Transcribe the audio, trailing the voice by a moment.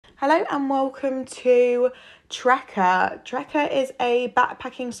Hello and welcome to Trekkr. Trekkr is a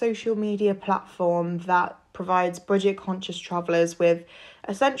backpacking social media platform that provides budget-conscious travellers with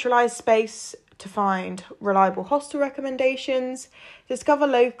a centralised space to find reliable hostel recommendations, discover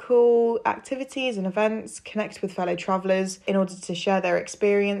local activities and events, connect with fellow travellers in order to share their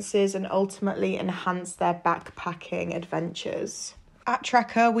experiences and ultimately enhance their backpacking adventures. At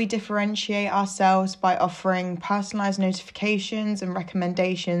Trekkr, we differentiate ourselves by offering personalised notifications and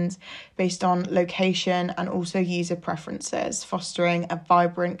recommendations based on location and also user preferences, fostering a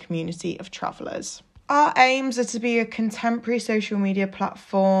vibrant community of travellers. Our aims are to be a contemporary social media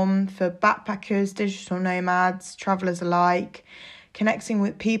platform for backpackers, digital nomads, travellers alike, connecting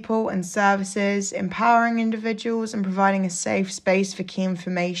with people and services, empowering individuals and providing a safe space for key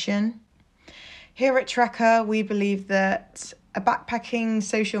information. Here at Trekkr, we believe that a backpacking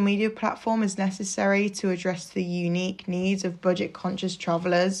social media platform is necessary to address the unique needs of budget-conscious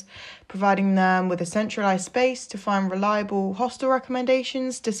travellers, providing them with a centralised space to find reliable hostel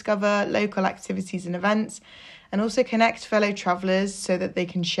recommendations, discover local activities and events, and also connect fellow travellers so that they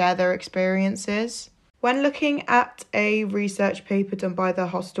can share their experiences. When looking at a research paper done by the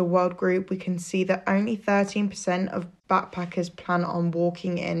Hostel World Group, we can see that only 13% of backpackers plan on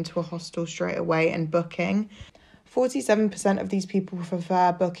walking into a hostel straight away and booking. 47% of these people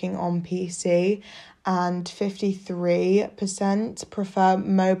prefer booking on PC and 53% prefer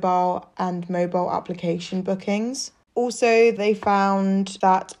mobile and mobile application bookings. Also, they found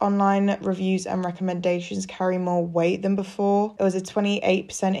that online reviews and recommendations carry more weight than before. There was a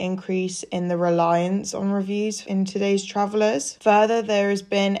 28% increase in the reliance on reviews in today's travellers. Further, there has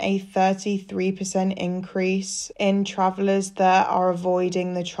been a 33% increase in travellers that are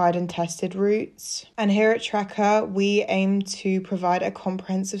avoiding the tried and tested routes. And here at Trekkr, we aim to provide a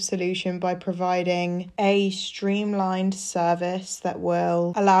comprehensive solution by providing a streamlined service that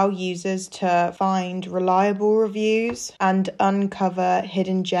will allow users to find reliable reviews and uncover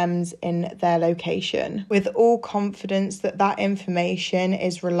hidden gems in their location with all confidence that that information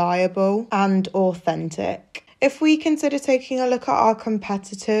is reliable and authentic. If we consider taking a look at our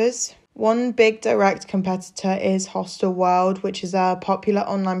competitors, one big direct competitor is Hostel World, which is a popular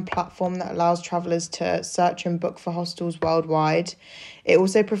online platform that allows travellers to search and book for hostels worldwide. It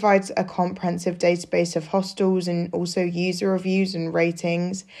also provides a comprehensive database of hostels and also user reviews and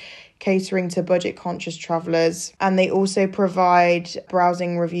ratings, catering to budget-conscious travellers. And they also provide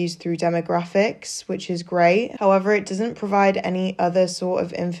browsing reviews through demographics, which is great. However, it doesn't provide any other sort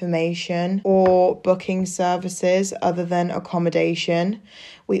of information or booking services other than accommodation.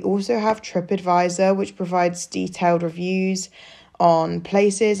 We also have TripAdvisor, which provides detailed reviews on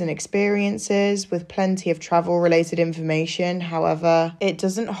places and experiences with plenty of travel-related information. However, it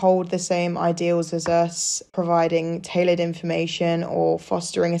doesn't hold the same ideals as us, providing tailored information or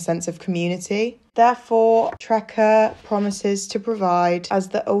fostering a sense of community. Therefore, Trekkr promises to provide as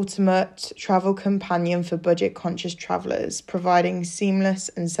the ultimate travel companion for budget-conscious travellers, providing seamless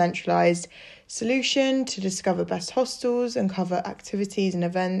and centralised solution to discover best hostels, uncover activities and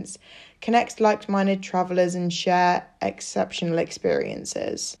events, connect like-minded travellers and share exceptional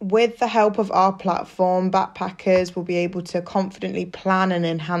experiences. With the help of our platform, backpackers will be able to confidently plan and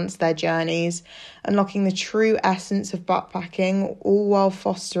enhance their journeys, unlocking the true essence of backpacking, all while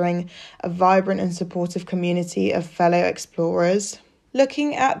fostering a vibrant and supportive community of fellow explorers.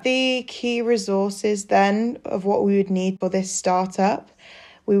 Looking at the key resources then of what we would need for this startup,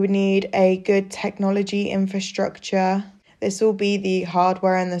 we would need a good technology infrastructure. This will be the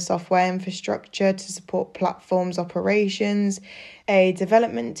hardware and the software infrastructure to support platforms operations, a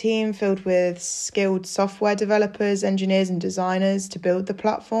development team filled with skilled software developers, engineers and designers to build the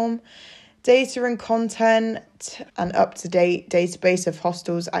platform, data and content, an up-to-date database of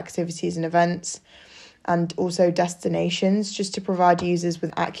hostels, activities and events, and also destinations just to provide users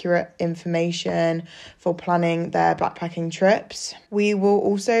with accurate information for planning their backpacking trips. We will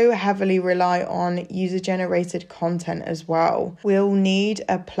also heavily rely on user-generated content as well. We'll need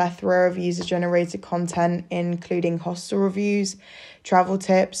a plethora of user-generated content, including hostel reviews, travel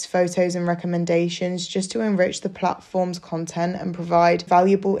tips, photos and recommendations, just to enrich the platform's content and provide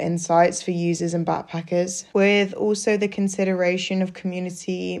valuable insights for users and backpackers, with also the consideration of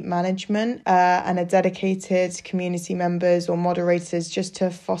community management and a dedicated community members or moderators just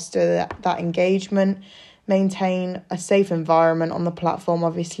to foster that engagement, maintain a safe environment on the platform,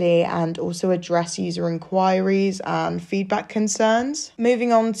 obviously, and also address user inquiries and feedback concerns.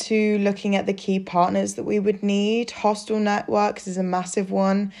 Moving on to looking at the key partners that we would need. Hostel networks is a massive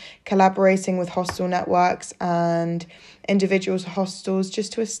one, collaborating with hostel networks and individuals hostels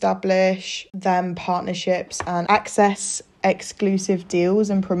just to establish them partnerships and access exclusive deals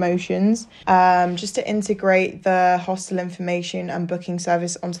and promotions, just to integrate the hostel information and booking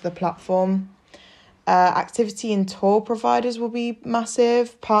service onto the platform. Activity and tour providers will be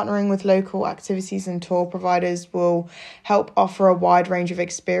massive. Partnering with local activities and tour providers will help offer a wide range of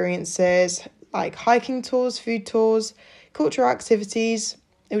experiences like hiking tours, food tours, cultural activities.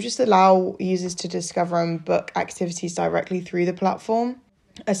 It will just allow users to discover and book activities directly through the platform.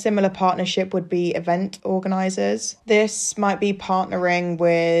 A similar partnership would be event organisers. This might be partnering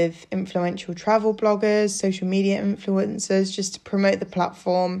with influential travel bloggers, social media influencers, just to promote the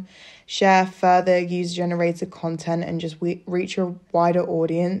platform, share further user-generated content, and just reach a wider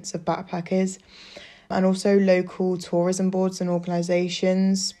audience of backpackers. And also local tourism boards and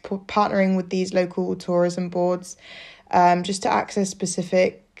organisations, partnering with these local tourism boards just to access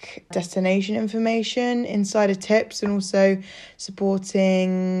specific destination information, insider tips, and also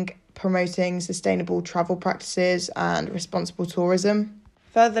promoting sustainable travel practices and responsible tourism.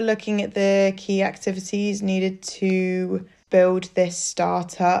 Further looking at the key activities needed to build this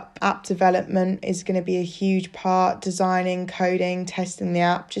startup, app development is going to be a huge part. Designing, coding, testing the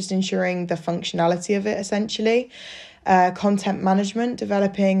app, just ensuring the functionality of it essentially. Content management,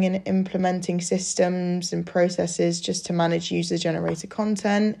 developing and implementing systems and processes just to manage user-generated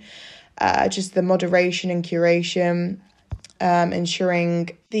content. Just the moderation and curation, ensuring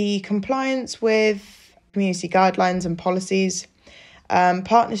the compliance with community guidelines and policies.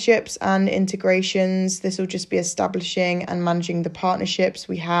 Partnerships and integrations, this will just be establishing and managing the partnerships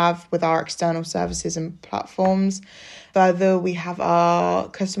we have with our external services and platforms. Further, we have our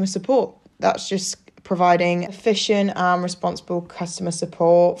customer support. That's just providing efficient and responsible customer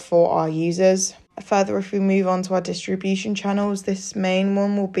support for our users. Further, if we move on to our distribution channels, this main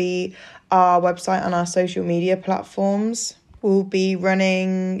one will be our website and our social media platforms. We'll be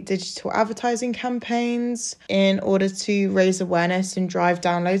running digital advertising campaigns in order to raise awareness and drive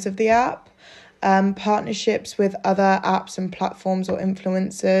downloads of the app. Partnerships with other apps and platforms or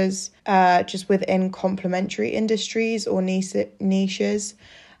influencers just within complementary industries or niches.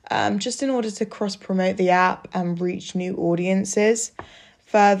 Just in order to cross-promote the app and reach new audiences.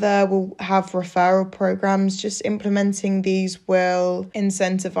 Further, we'll have referral programs. Just implementing these will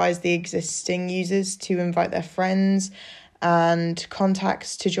incentivize the existing users to invite their friends and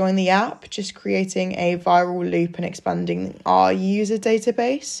contacts to join the app, just creating a viral loop and expanding our user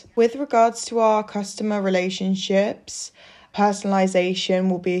database. With regards to our customer relationships, personalization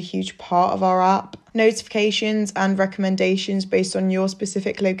will be a huge part of our app. Notifications and recommendations based on your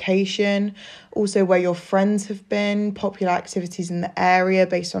specific location, also where your friends have been, popular activities in the area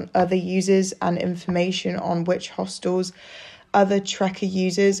based on other users, and information on which hostels other Trekkr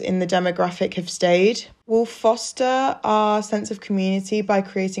users in the demographic have stayed. We'll foster our sense of community by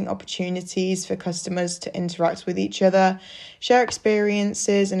creating opportunities for customers to interact with each other, share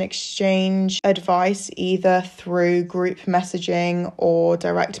experiences, and exchange advice either through group messaging or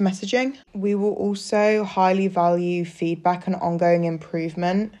direct messaging. We will also highly value feedback and ongoing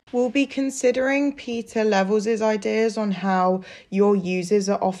improvement. We'll be considering Peter Levels' ideas on how your users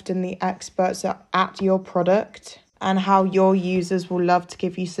are often the experts at your product, and how your users will love to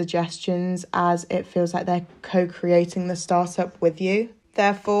give you suggestions as it feels like they're co-creating the startup with you.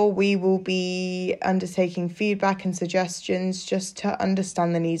 Therefore, we will be undertaking feedback and suggestions just to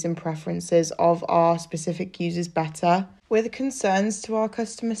understand the needs and preferences of our specific users better. With concerns to our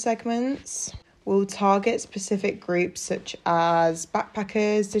customer segments, we'll target specific groups such as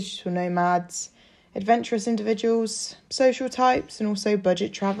backpackers, digital nomads, adventurous individuals, social types, and also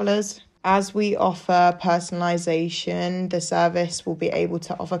budget travellers. As we offer personalization, the service will be able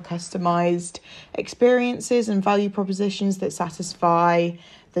to offer customized experiences and value propositions that satisfy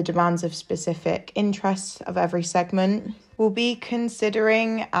the demands of specific interests of every segment. We'll be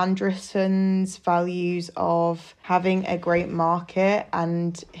considering Anderson's values of having a great market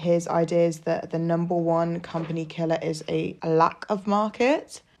and his ideas that the number one company killer is a lack of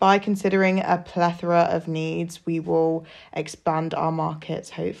market. By considering a plethora of needs, we will expand our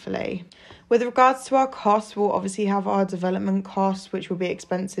markets, hopefully. With regards to our costs, we'll obviously have our development costs, which will be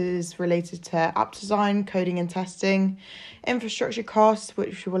expenses related to app design, coding and testing, infrastructure costs,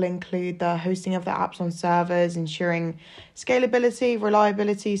 which will include the hosting of the apps on servers, ensuring scalability,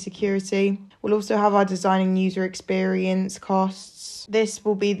 reliability, security. We'll also have our design and user experience costs. This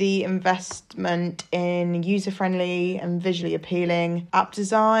will be the investment in user-friendly and visually appealing app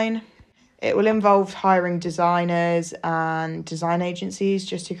design. It will involve hiring designers and design agencies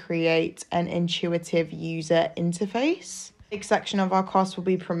just to create an intuitive user interface. A big section of our costs will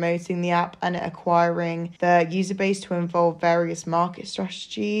be promoting the app and acquiring the user base to involve various market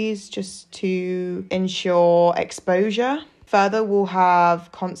strategies just to ensure exposure. Further, we'll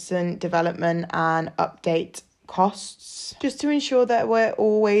have constant development and update costs just to ensure that we're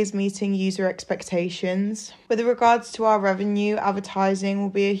always meeting user expectations. With regards to our revenue, advertising will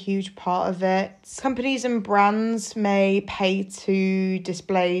be a huge part of it. Companies and brands may pay to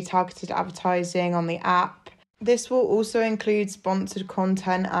display targeted advertising on the app. This will also include sponsored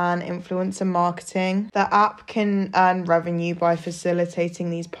content and influencer marketing. The app can earn revenue by facilitating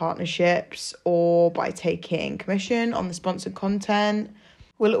these partnerships or by taking commission on the sponsored content.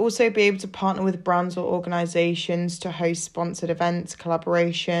 We'll also be able to partner with brands or organisations to host sponsored events,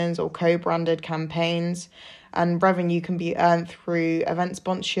 collaborations, or co-branded campaigns. And revenue can be earned through event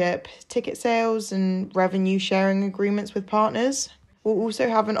sponsorship, ticket sales, and revenue sharing agreements with partners. We'll also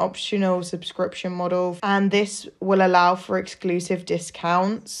have an optional subscription model, and this will allow for exclusive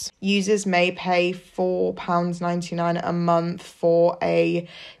discounts. Users may pay £4.99 a month for a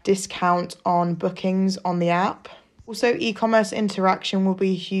discount on bookings on the app. Also, e-commerce interaction will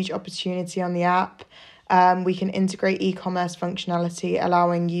be a huge opportunity on the app. We can integrate e-commerce functionality,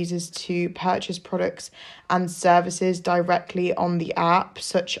 allowing users to purchase products and services directly on the app,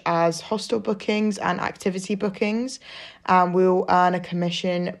 such as hostel bookings and activity bookings. We'll earn a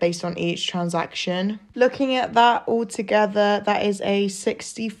commission based on each transaction. Looking at that all together, that is a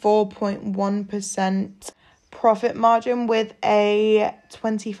 64.1% profit margin with a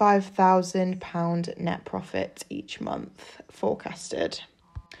 £25,000 net profit each month forecasted.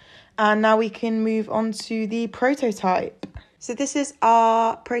 And now we can move on to the prototype. So this is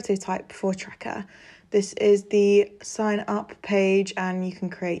our prototype for Trekkr. This is the sign up page, and you can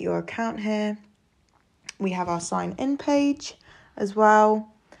create your account here. We have our sign in page as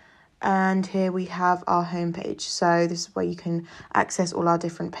well. And here we have our home page. So this is where you can access all our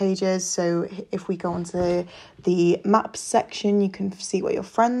different pages. So if we go onto the maps section, you can see where your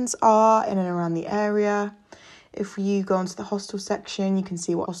friends are in and around the area. If you go onto the hostel section, you can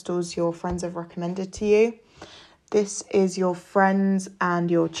see what hostels your friends have recommended to you. This is your friends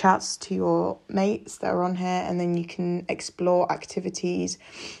and your chats to your mates that are on here, and then you can explore activities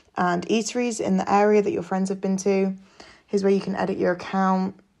and eateries in the area that your friends have been to. Here's where you can edit your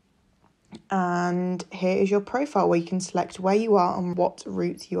account, and here is your profile where you can select where you are and what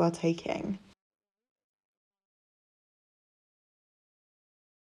route you are taking.